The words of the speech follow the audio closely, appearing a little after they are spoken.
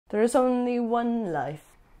There is only one life.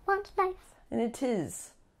 Wand life. And it is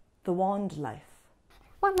the wand life.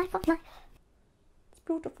 One life of life. It's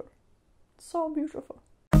beautiful. It's so beautiful.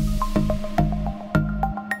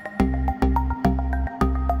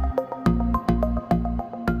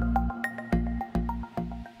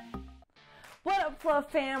 What up,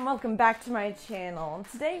 Fluff fam? Welcome back to my channel.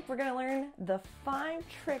 Today we're going to learn the 5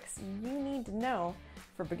 tricks you need to know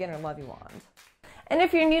for beginner LEVIWAND. And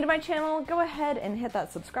if you're new to my channel, go ahead and hit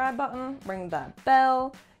that subscribe button, ring that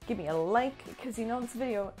bell, give me a like, because you know this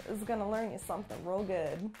video is going to learn you something real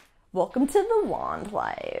good. Welcome to the wand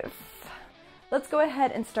life. Let's go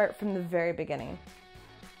ahead and start from the very beginning.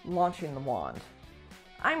 Launching the wand.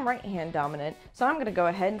 I'm right hand dominant, so I'm going to go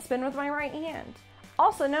ahead and spin with my right hand,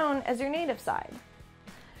 also known as your native side.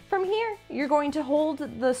 From here, you're going to hold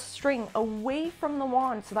the string away from the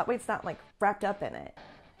wand so that way it's not like wrapped up in it.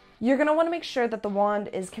 You're going to want to make sure that the wand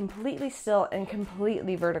is completely still and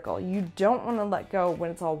completely vertical. You don't want to let go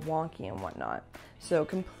when it's all wonky and whatnot. So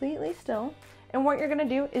completely still. And what you're going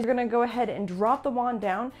to do is you're going to go ahead and drop the wand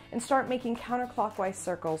down and start making counterclockwise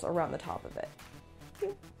circles around the top of it.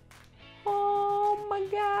 Oh my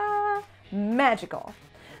god! Magical!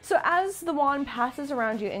 So as the wand passes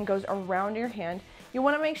around you and goes around your hand, you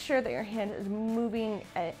want to make sure that your hand is moving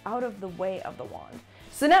out of the way of the wand.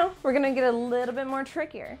 So now we're going to get a little bit more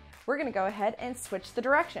trickier. We're going to go ahead and switch the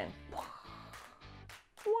direction.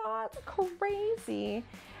 What? Crazy.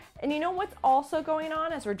 And you know what's also going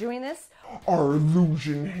on as we're doing this? Our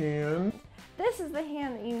illusion hand. This is the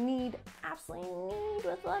hand that you absolutely need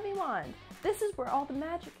with LEVIWAND. This is where all the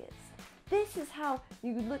magic is. This is how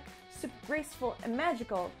you look super graceful and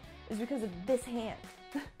magical, is because of this hand.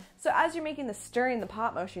 So as you're making the stirring the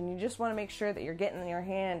pot motion, you just want to make sure that you're getting your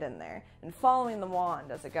hand in there and following the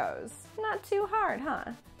wand as it goes. Not too hard,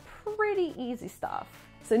 huh? Pretty easy stuff.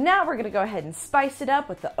 So now we're going to go ahead and spice it up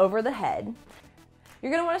with the over the head.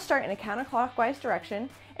 You're going to want to start in a counterclockwise direction,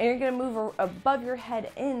 and you're going to move above your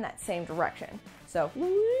head in that same direction. So,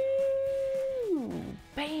 woo,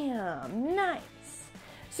 bam, nice.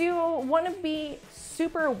 So you want to be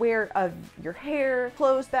super aware of your hair,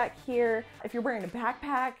 clothes back here. If you're wearing a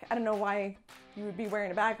backpack, I don't know why you would be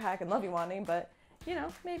wearing a backpack and LEVIWANDing, but you know,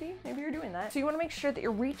 maybe you're doing that. So you want to make sure that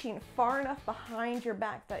you're reaching far enough behind your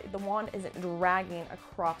back that the wand isn't dragging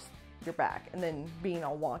across your back and then being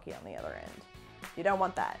all wonky on the other end. You don't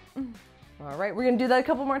want that. All right, we're going to do that a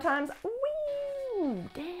couple more times. Woo,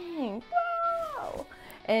 dang, wow.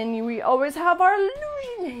 And we always have our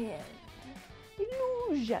illusion hand.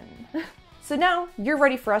 Illusion. So now you're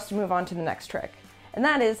ready for us to move on to the next trick, and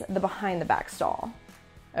that is the behind the back stall.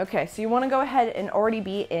 Okay, so you want to go ahead and already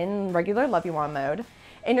be in regular LEVIWAND mode,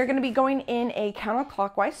 and you're going to be going in a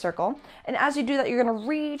counterclockwise circle, and as you do that, you're going to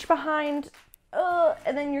reach behind,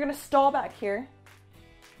 and then you're going to stall back here,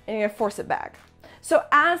 and you're going to force it back. So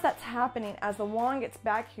as that's happening, as the wand gets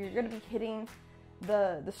back here, you're going to be hitting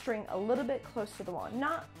the string a little bit close to the wand,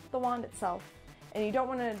 not the wand itself, and you don't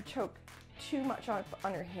want to choke too much on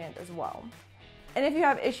your hand as well. And if you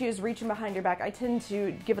have issues reaching behind your back, I tend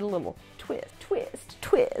to give it a little twist, twist,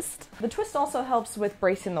 twist. The twist also helps with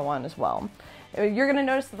bracing the wand as well. You're going to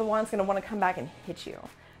notice that the wand's going to want to come back and hit you,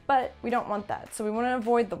 but we don't want that, so we want to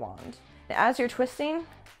avoid the wand. As you're twisting,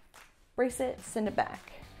 brace it, send it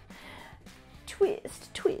back.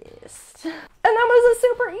 Twist, twist. And that was a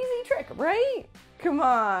super easy trick, right? Come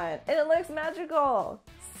on. And it looks magical.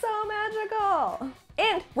 So magical.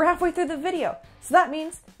 And we're halfway through the video. So that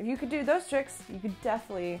means if you could do those tricks, you could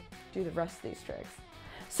definitely do the rest of these tricks.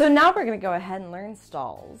 So now we're going to go ahead and learn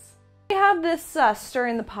stalls. We have this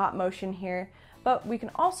stirring the pot motion here, but we can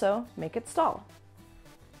also make it stall.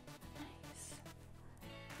 Nice.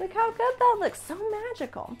 Look how good that looks. So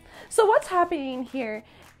magical. So what's happening here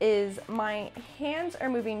is my hands are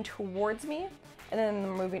moving towards me and then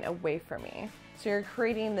they're moving away from me. So you're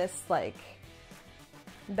creating this like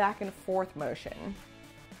back and forth motion.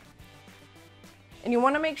 And you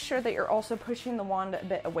want to make sure that you're also pushing the wand a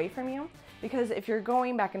bit away from you, because if you're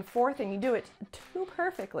going back and forth and you do it too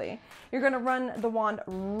perfectly, you're going to run the wand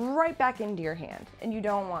right back into your hand, and you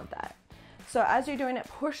don't want that. So as you're doing it,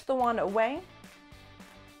 push the wand away.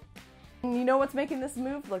 And you know what's making this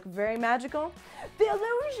move look very magical? The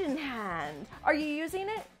illusion hand! Are you using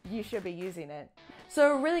it? You should be using it.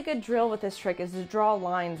 So a really good drill with this trick is to draw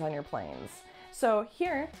lines on your planes. So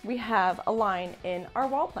here we have a line in our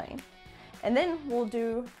wall plane, and then we'll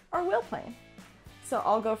do our wheel plane. So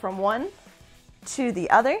I'll go from one to the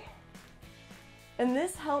other, and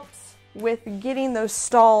this helps with getting those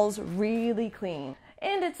stalls really clean.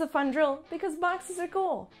 And it's a fun drill because boxes are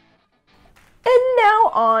cool. And now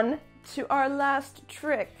on to our last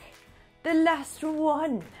trick, The last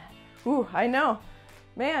one. Ooh, I know.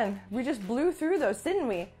 Man, we just blew through those, didn't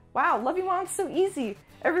we? Wow, LEVIWAND's so easy.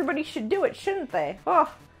 Everybody should do it, shouldn't they?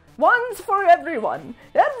 Oh, one's for everyone.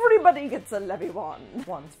 Everybody gets a LEVIWAND.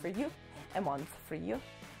 One's for you, and one's for you,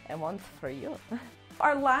 and one's for you.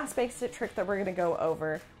 Our last basic trick that we're gonna go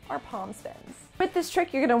over are palm spins. With this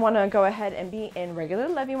trick, you're gonna wanna go ahead and be in regular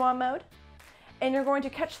LEVIWAND mode, and you're going to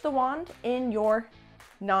catch the wand in your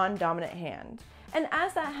non-dominant hand. And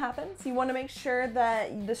as that happens, you wanna make sure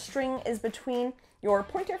that the string is between your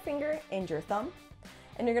pointer finger and your thumb,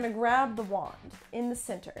 and you're gonna grab the wand in the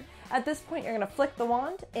center. At this point, you're gonna flick the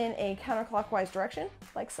wand in a counterclockwise direction,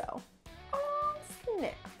 like so. Oh,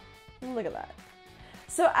 snap. Look at that.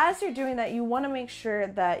 So as you're doing that, you wanna make sure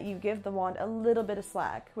that you give the wand a little bit of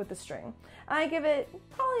slack with the string. I give it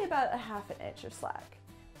probably about a ½ inch of slack.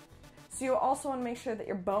 So you also wanna make sure that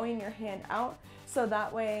you're bowing your hand out, so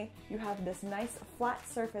that way you have this nice flat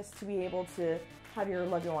surface to be able to have your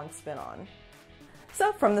LEVIWAND spin on.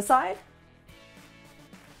 So from the side,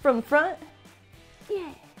 from the front,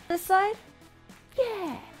 yeah. This side,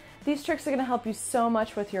 yeah. These tricks are gonna help you so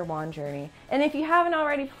much with your wand journey. And if you haven't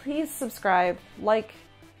already, please subscribe, like,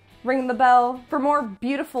 ring the bell for more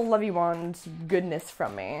beautiful LEVIWAND goodness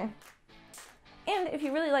from me. And if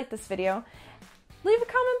you really like this video, leave a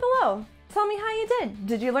comment below. Tell me how you did.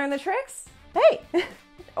 Did you learn the tricks? Hey!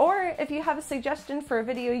 Or if you have a suggestion for a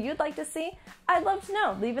video you'd like to see, I'd love to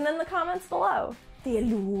know. Leave it in the comments below. The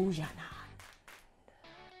illusion.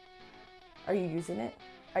 Are you using it?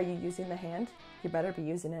 Are you using the hand? You better be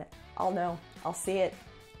using it. I'll know. I'll see it.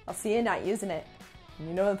 I'll see you not using it. And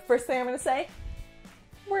you know the first thing I'm gonna say?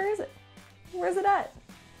 Where is it? Where's it at?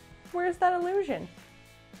 Where's that illusion?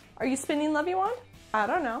 Are you spinning LEVIWAND? I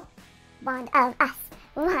don't know. Wand of us,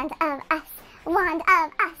 wand of us, wand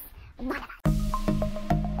of us, wand of us.